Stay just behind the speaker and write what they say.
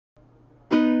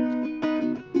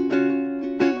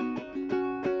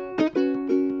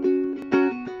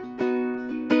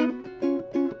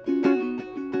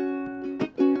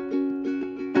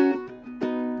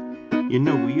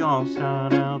all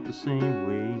start out the same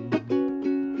way,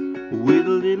 with a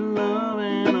little love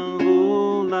and a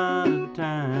whole lot of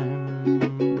time.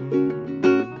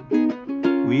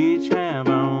 We each have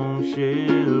our own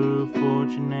share of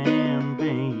fortune and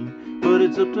pain, but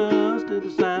it's up to us to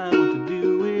decide what to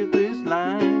do with this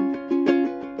life.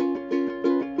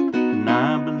 And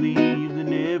I believe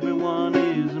that everyone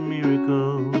is a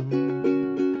miracle,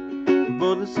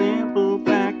 for the simple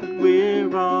fact that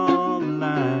we're all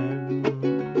alive.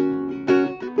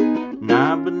 And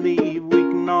I believe we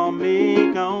can all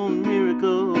make our own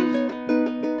miracles,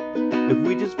 if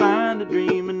we just find a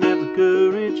dream and have the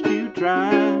courage to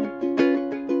try.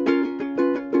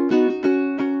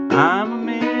 I'm a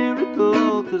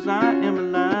miracle 'cause I am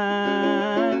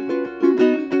alive.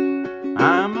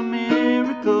 I'm a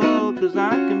miracle 'cause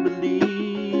I can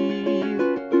believe.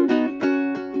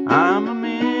 I'm a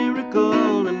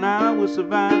miracle and I will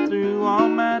survive through all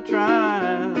my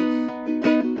trials,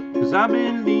 'cause I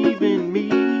believe in me.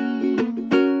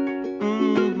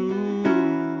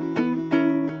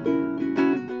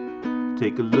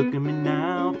 Take a look at me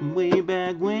now from way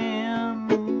back when,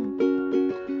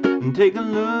 and take a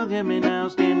look at me now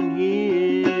standing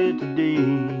here today.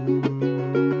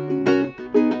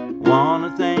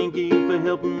 Wanna thank you for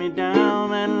helping me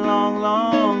down that long,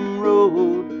 long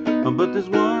road, but there's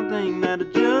one thing that I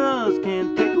just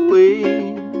can't take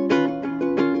away.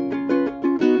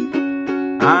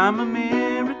 I'm a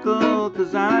miracle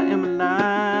 'cause I am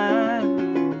alive.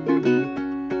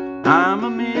 I'm a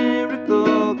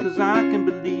miracle 'cause I can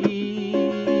believe.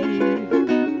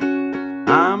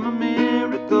 I'm a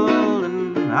miracle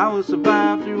and I will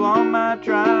survive through all my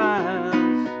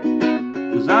trials,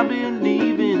 'cause I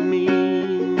believe in me.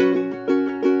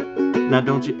 Now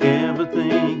don't you ever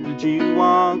think that you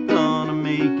aren't gonna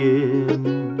make it,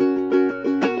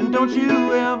 and don't you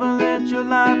ever let your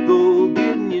life go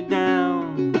getting you down.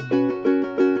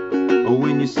 Or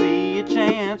when you see a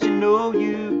chance, you know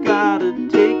you gotta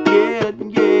take it,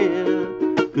 yeah,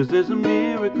 'cause there's a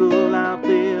miracle out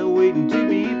there waiting to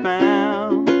be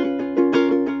found.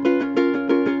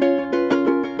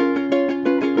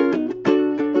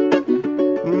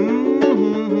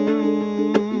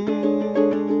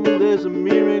 There's a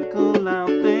miracle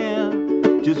out there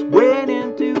just waiting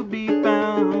to be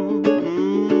found.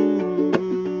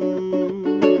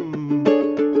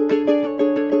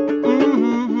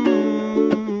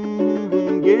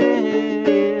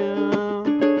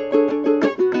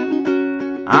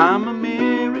 I'm a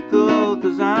miracle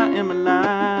 'cause I am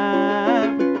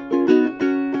alive.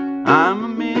 I'm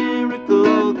a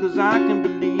miracle 'cause I can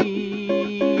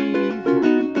believe.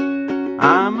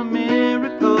 I'm a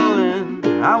miracle and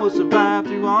I will survive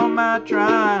through all my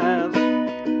trials,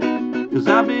 'cause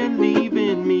I believe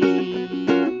in me.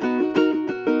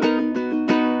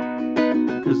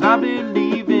 'Cause I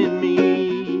believe in